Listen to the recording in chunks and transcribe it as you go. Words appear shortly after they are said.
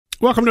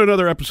Welcome to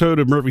another episode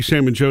of Murphy,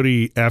 Sam, and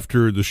Jody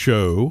After the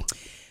Show.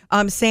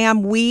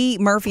 Sam,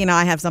 Murphy and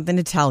I have something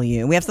to tell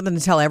you. We have something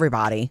to tell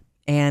everybody,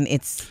 and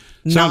it's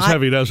Sounds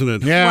heavy, doesn't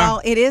it? Yeah.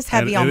 Well, it is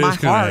heavy on my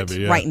heart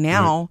heavy, yeah. right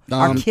now.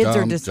 Our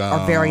kids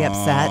are very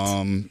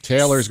upset.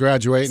 Taylor's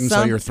graduating,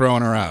 so you're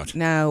throwing her out.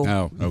 No.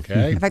 Oh,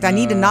 okay. In fact, I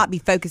need to not be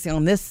focusing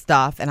on this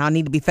stuff, and I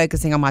need to be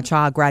focusing on my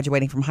child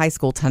graduating from high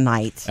school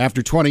tonight.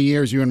 After 20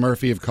 years, you and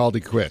Murphy have called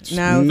it quits.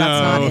 No, that's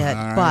not it.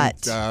 All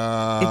But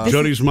right,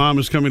 Jody's mom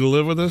is coming to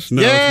live with us?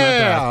 No, yeah.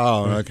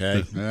 it's not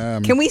that. Oh,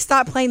 okay. can we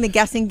stop playing the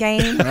guessing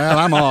game Well,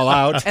 I'm all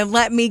out. and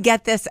let me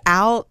get this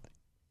out?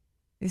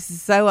 This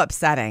is so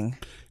upsetting.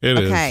 It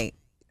is. Okay.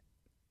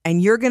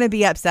 And you're going to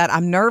be upset.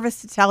 I'm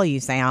nervous to tell you,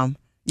 Sam.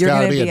 It's You're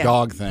got to going be a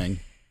dog thing.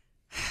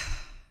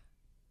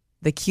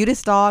 The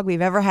cutest dog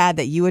we've ever had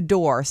that you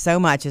adore so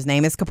much. His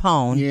name is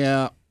Capone.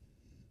 Yeah.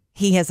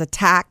 He has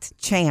attacked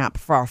Champ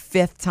for our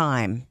 5th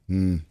time.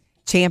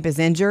 Champ is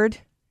injured.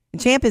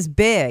 And Champ is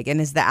big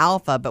and is the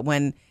alpha, but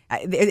when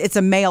it's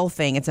a male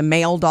thing, it's a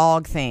male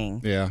dog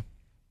thing. Yeah.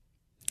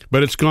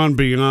 But it's gone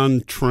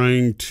beyond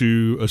trying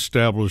to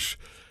establish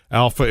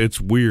alpha. It's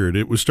weird.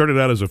 It was started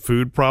out as a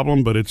food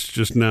problem, but it's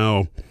just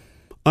now,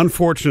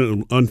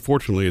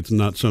 unfortunately, it's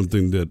not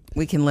something that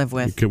We can live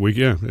with. we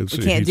can't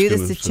do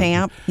this to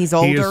Champ. He's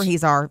older.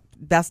 He's our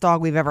best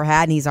dog we've ever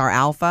had, and he's our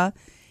alpha.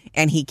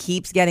 And he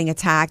keeps getting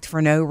attacked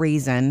for no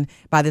reason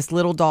by this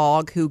little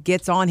dog who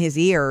gets on his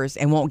ears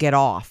and won't get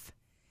off.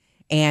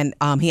 And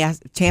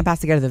Champ has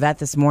to go to the vet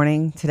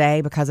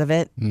today because of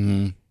it.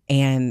 Mm-hmm.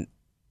 And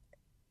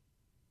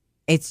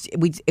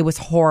it was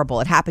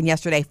horrible. It happened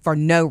yesterday for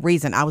no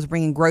reason. I was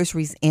bringing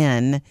groceries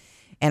in,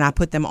 and I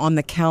put them on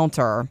the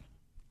counter.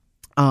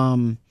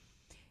 And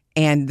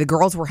the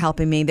girls were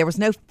helping me. There was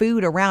no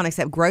food around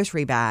except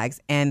grocery bags,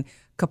 and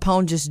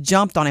Capone just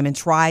jumped on him and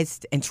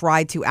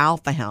tried to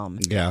alpha him.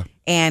 Yeah.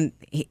 And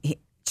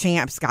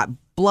Champ's got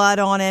blood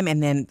on him,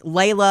 and then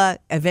Layla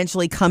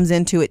eventually comes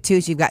into it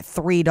too. So you've got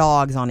 3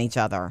 dogs on each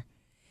other.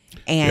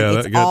 And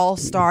it's all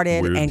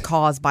started and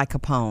caused by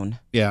Capone.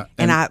 Yeah.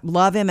 And I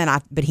love him,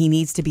 but he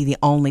needs to be the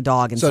only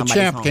dog in somebody's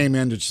home. So Champ came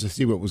in to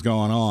see what was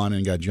going on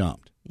and got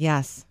jumped.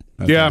 Yes.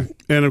 Okay. Yeah,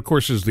 and of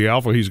course, as the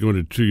alpha, he's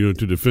going to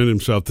defend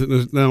himself.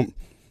 Now,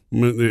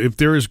 if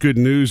there is good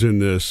news in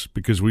this,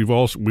 because we've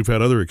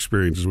had other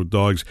experiences with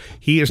dogs,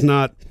 he's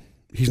not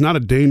a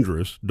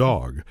dangerous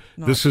dog.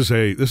 No. This is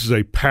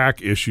a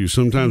pack issue.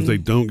 Sometimes they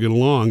don't get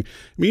along. I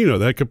mean,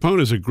 that Capone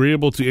is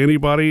agreeable to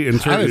anybody in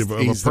terms of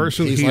a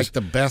person. He's like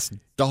the best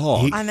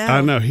dog.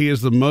 I know. He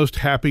is the most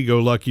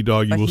happy-go-lucky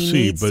dog you will see. He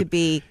needs to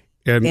be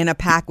in a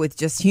pack with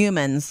just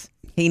humans.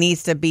 He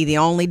needs to be the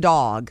only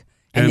dog,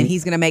 and then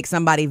he's going to make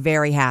somebody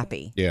very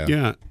happy. Yeah.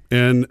 Yeah,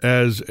 and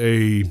as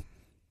and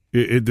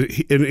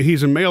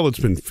he's a male that's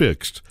been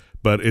fixed.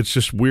 But it's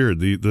just weird.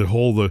 The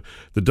whole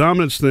the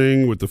dominance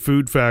thing with the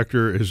food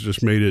factor has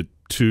just made it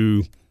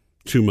too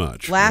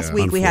much. Last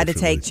week we had to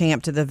take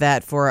Champ to the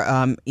vet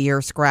for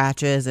ear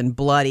scratches and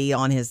bloody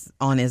on his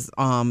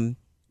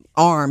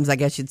arms, I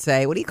guess you'd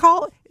say. What do you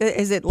call it?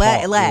 Is it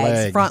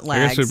legs? Front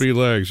legs. I guess it'd be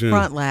legs. Yeah.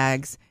 Front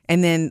legs.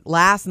 And then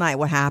last night,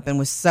 what happened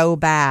was so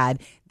bad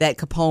that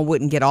Capone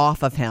wouldn't get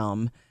off of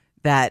him.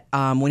 That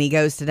when he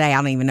goes today, I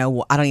don't even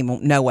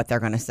know what they're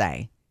going to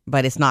say.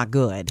 But it's not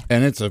good.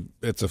 And it's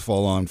a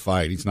full-on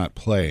fight. He's not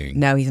playing.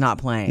 No, he's not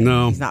playing.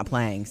 No. He's not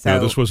playing. So no,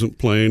 this wasn't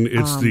playing.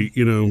 It's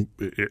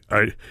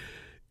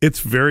it's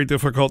very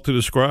difficult to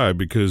describe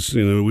because,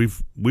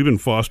 we've been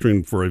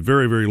fostering for a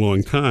very, very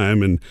long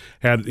time and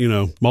had,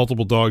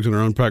 multiple dogs in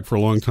our own pack for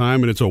a long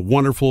time, and it's a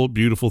wonderful,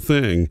 beautiful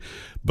thing.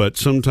 But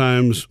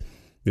sometimes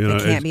they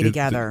can't be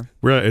together.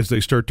 As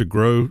they start to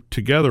grow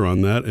together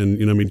on that.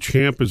 And,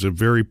 Champ is a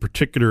very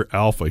particular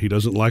alpha. He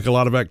doesn't like a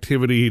lot of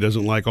activity. He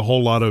doesn't like a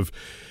whole lot of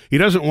 – he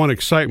doesn't want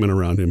excitement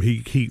around him.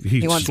 He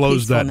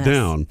slows that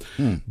down.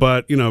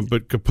 But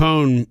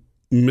Capone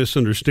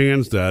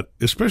misunderstands that,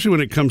 especially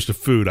when it comes to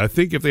food. I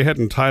think if they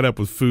hadn't tied up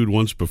with food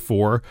once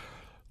before –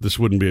 this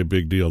wouldn't be a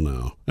big deal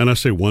now. And I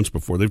say once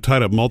before. They've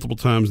tied up multiple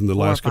times in the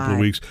last couple of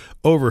weeks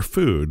over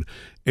food.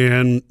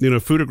 And,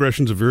 food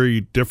aggression is a very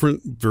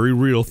different, very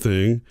real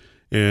thing.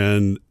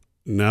 And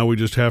now we're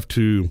going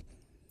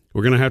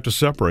to have to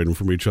separate them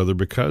from each other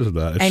because of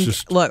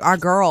that. Look, our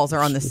girls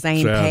are on the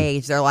same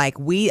page. They're like,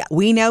 we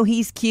know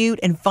he's cute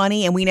and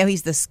funny, and we know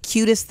he's the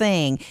cutest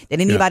thing that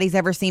anybody's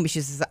ever seen. But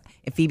she says,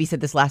 and Phoebe said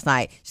this last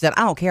night, she said,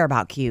 I don't care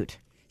about cute.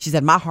 She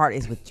said, my heart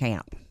is with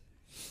Champ.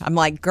 I'm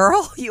like,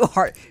 girl, you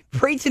are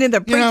preaching to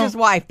the preacher's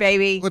wife,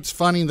 baby. What's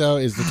funny, though,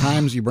 is the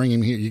times you bring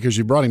him here, because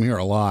you brought him here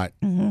a lot,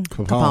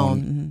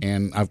 Capone,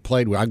 and I've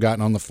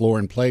gotten on the floor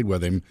and played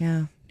with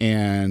him,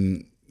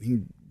 and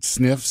he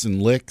sniffs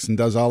and licks and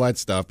does all that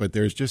stuff, but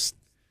there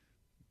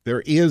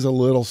is a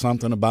little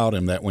something about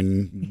him that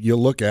when you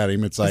look at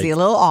him, it's like... Is he a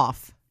little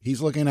off?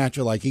 He's looking at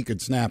you like he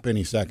could snap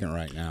any second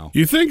right now.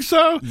 You think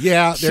so?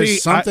 Yeah,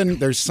 there's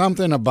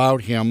something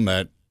about him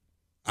that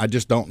I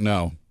just don't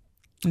know.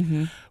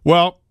 Mm-hmm.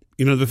 Well,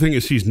 the thing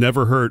is, he's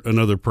never hurt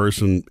another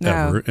person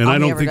ever, and I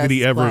don't think that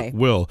he ever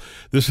will.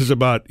 This is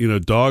about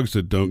dogs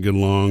that don't get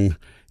along,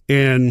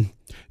 and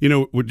You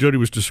know, what Jody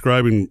was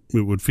describing,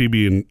 what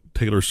Phoebe and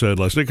Taylor said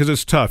last night, because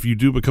it's tough. You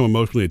do become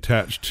emotionally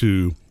attached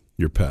to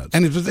your pets.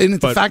 And it's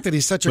the fact that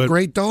he's such a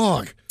great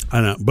dog. I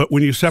know, but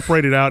when you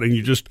separate it out and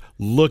you just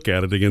look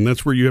at it again,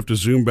 that's where you have to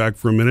zoom back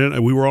for a minute.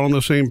 And we were all on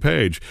the same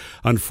page.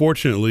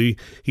 Unfortunately,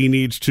 he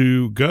needs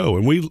to go,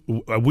 and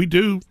we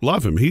do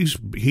love him.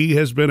 He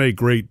has been a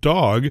great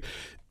dog.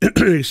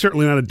 He's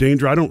certainly not a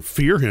danger. I don't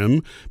fear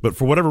him, but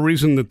for whatever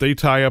reason that they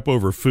tie up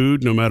over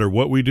food, no matter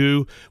what we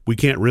do, we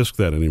can't risk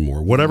that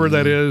anymore. Whatever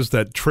that is,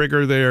 that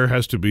trigger there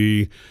has to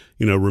be,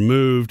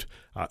 removed.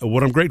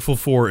 What I'm grateful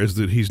for is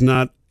that he's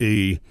not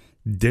a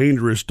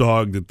dangerous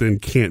dog that then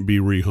can't be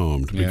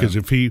rehomed, because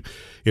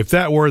if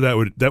that were,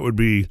 that would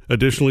be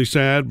additionally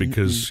sad,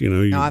 because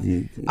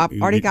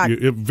I've already got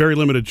you have very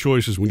limited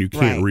choices when you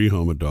can't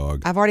rehome a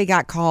dog. I've already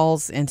got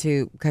calls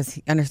because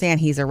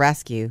understand he's a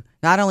rescue.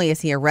 Not only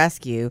is he a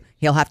rescue,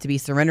 he'll have to be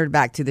surrendered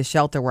back to the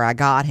shelter where I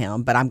got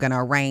him, but I'm going to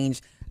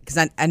arrange,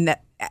 because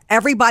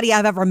everybody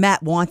I've ever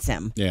met wants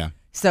him. Yeah.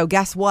 So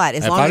guess what?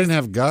 If I didn't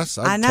have Gus,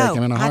 I'd take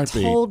him in a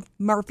heartbeat. I told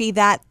Murphy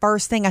that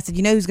first thing. I said,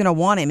 who's going to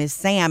want him is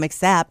Sam,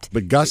 except.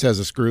 But Gus has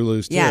a screw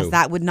loose, too. Yes,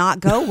 that would not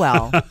go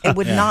well. It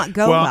would not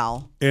go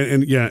well.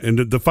 And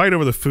the fight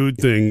over the food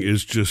thing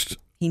is just,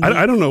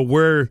 I don't know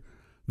where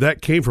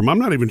that came from. I'm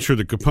not even sure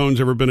that Capone's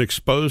ever been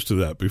exposed to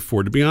that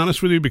before, to be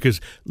honest with you,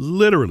 because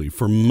literally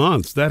for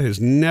months, that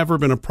has never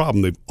been a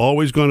problem. They've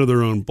always gone to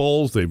their own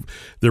bowls.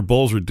 Their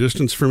bowls are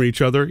distanced from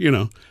each other,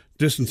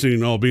 distancing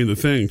and all being the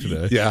thing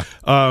today. Yeah.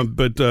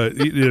 But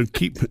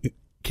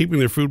keeping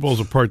their food bowls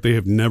apart, they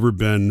have never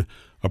been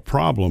a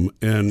problem.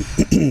 And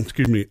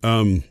excuse me,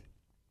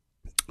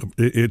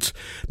 it's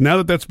now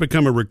that that's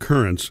become a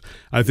recurrence,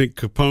 I think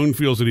Capone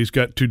feels that he's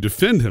got to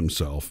defend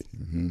himself.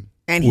 Mm-hmm.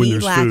 And he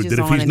latches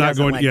on and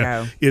doesn't let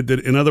go.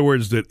 In other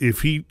words, that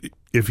if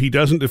he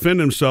doesn't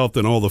defend himself,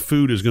 then all the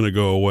food is going to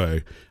go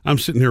away. I'm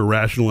sitting here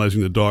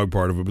rationalizing the dog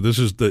part of it, but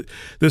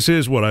this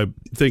is what I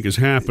think is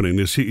happening.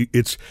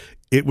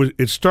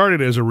 It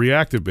started as a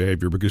reactive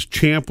behavior because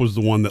Champ was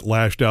the one that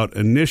lashed out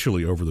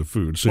initially over the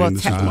food, saying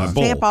this is my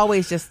bowl. Champ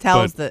always just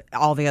tells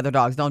all the other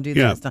dogs, don't do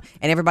this.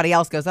 And everybody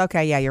else goes,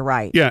 okay, yeah, you're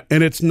right. Yeah,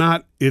 and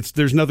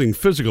there's nothing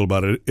physical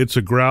about it. It's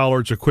a growl or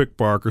it's a quick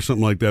bark or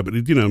something like that. But,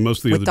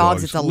 most of the other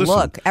dogs it's a listen.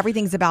 look.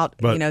 Everything's about,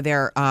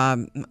 their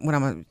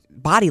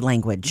body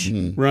language.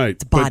 Right.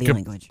 It's body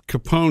language.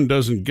 Capone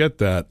doesn't get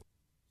that.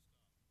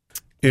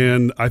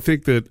 And I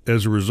think that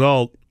as a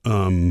result,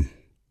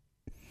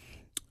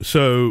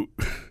 so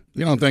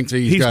you don't think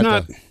he's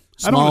got the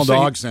small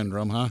dog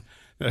syndrome, huh?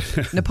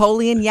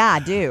 Napoleon, I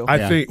do.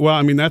 I think,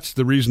 that's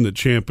the reason that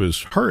Champ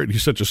is hurt.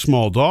 He's such a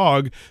small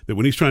dog that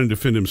when he's trying to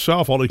defend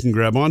himself, all he can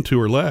grab onto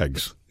are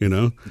legs,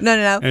 No.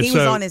 And he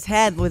was on his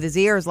head with his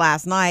ears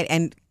last night,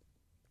 and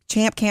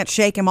Champ can't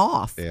shake him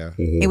off. Yeah.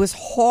 Mm-hmm. It was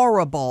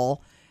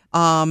horrible.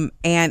 And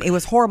it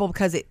was horrible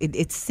because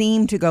it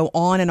seemed to go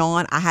on and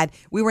on.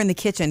 We were in the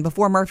kitchen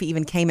before Murphy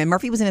even came in.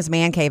 Murphy was in his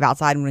man cave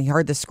outside when he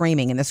heard the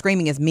screaming, and the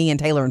screaming is me and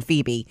Taylor and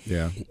Phoebe.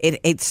 Yeah.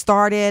 It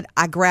started,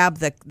 I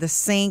grabbed the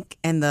sink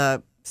and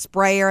the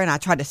sprayer and I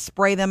tried to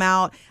spray them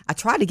out. I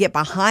tried to get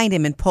behind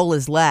him and pull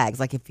his legs.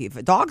 Like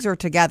if dogs are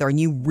together and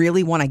you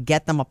really want to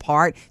get them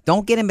apart,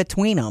 don't get in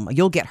between them.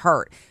 You'll get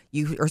hurt.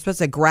 You are supposed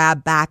to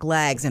grab back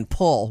legs and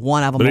pull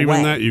one of them away. But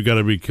even that, you got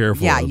to be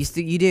careful. Yeah,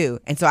 you do.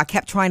 And so I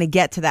kept trying to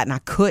get to that, and I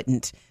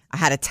couldn't. I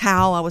had a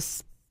towel I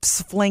was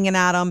flinging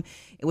at them.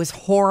 It was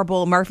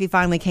horrible. Murphy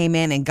finally came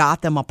in and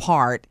got them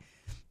apart.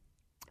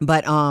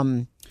 But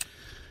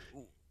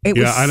it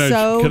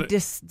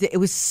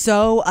was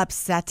so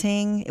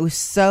upsetting. It was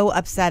so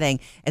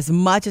upsetting. As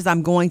much as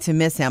I'm going to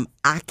miss him,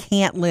 I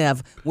can't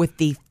live with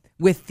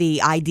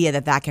the idea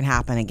that can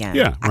happen again.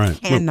 Yeah, right. I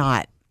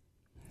cannot.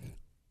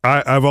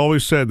 I've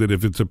always said that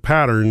if it's a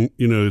pattern,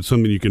 it's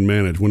something you can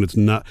manage. When it's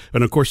not,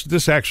 and of course,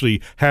 this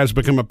actually has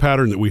become a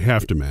pattern that we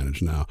have to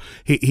manage now.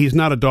 He's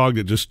not a dog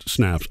that just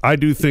snaps. I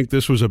do think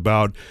this is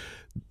about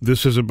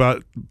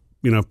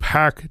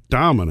pack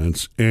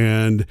dominance,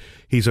 and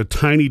he's a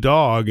tiny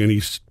dog, and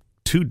he's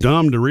too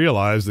dumb to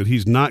realize that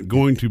he's not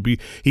going to be.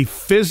 He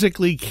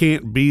physically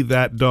can't be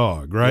that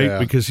dog, right? Yeah.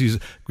 Because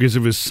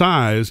of his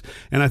size,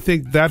 and I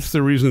think that's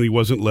the reason he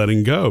wasn't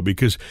letting go,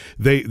 because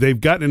they've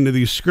gotten into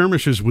these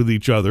skirmishes with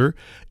each other,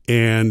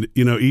 and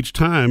each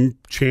time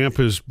Champ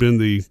has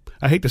been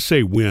I hate to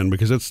say win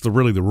because that's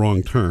really the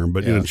wrong term,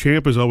 but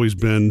Champ has always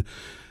been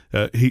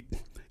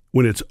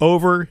when it's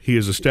over, he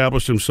has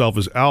established himself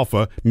as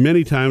alpha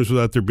many times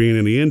without there being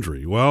any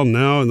injury. Well,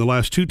 now in the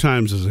last 2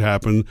 times this has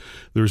happened,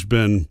 there's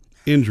been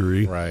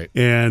injury, right?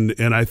 And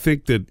I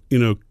think that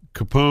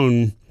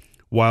Capone,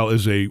 while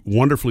is a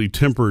wonderfully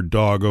tempered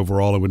dog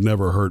overall, it would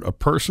never hurt a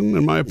person,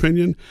 in my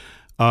opinion.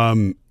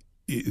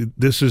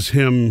 This is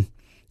him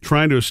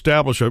trying to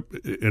establish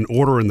an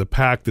order in the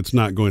pack that's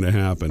not going to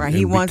happen. Right,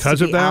 he wants to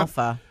be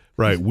alpha.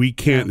 Right, we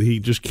can't. Yeah. He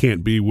just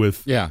can't be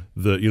with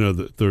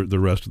the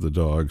rest of the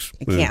dogs.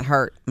 You can't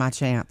hurt my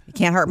Champ. You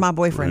can't hurt my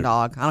boyfriend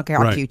dog. I don't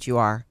care how cute you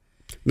are.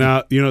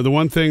 Now, the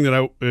one thing that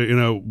I,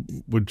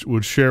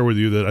 would share with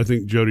you that I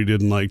think Jody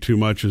didn't like too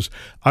much is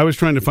I was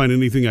trying to find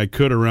anything I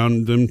could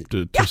around them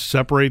to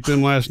separate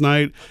them last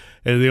night.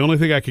 And the only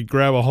thing I could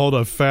grab a hold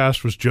of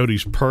fast was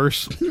Jody's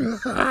purse.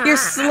 You're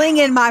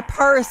slinging my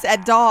purse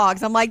at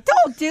dogs. I'm like,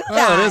 don't do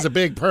that. Oh, it is a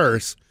big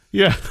purse.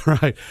 Yeah,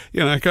 right.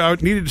 I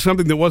needed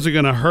something that wasn't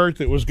going to hurt,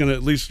 that was going to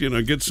at least,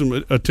 get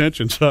some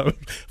attention. So I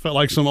felt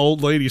like some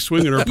old lady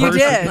swinging her purse. You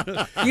did.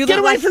 You Get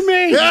away from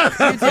me. You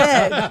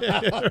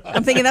did.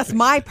 I'm thinking, that's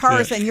my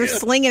purse, and you're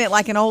slinging it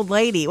like an old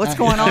lady. What's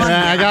going on here?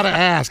 I got to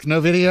ask,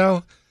 no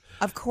video?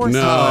 Of course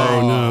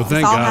not. No. Thank God.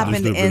 This all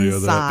happened no video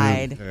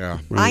inside. Of that. Yeah.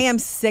 Right. I am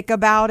sick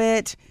about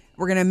it.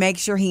 We're going to make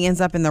sure he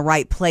ends up in the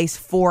right place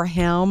for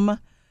him.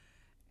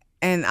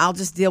 And I'll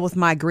just deal with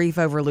my grief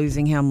over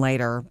losing him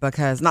later,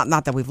 because not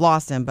that we've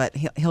lost him, but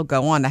he'll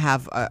go on to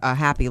have a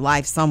happy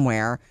life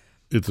somewhere.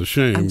 It's a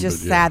shame. I'm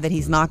just sad that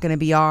he's not going to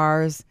be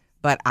ours,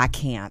 but I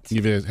can't.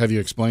 Have you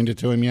explained it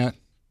to him yet?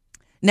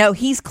 No,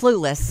 he's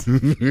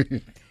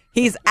clueless.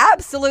 He's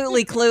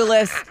absolutely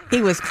clueless.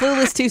 He was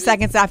clueless 2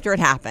 seconds after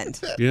it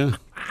happened. Yeah.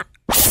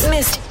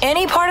 Missed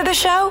any part of the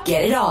show?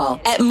 Get it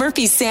all at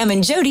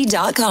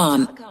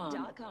murphysamandjody.com.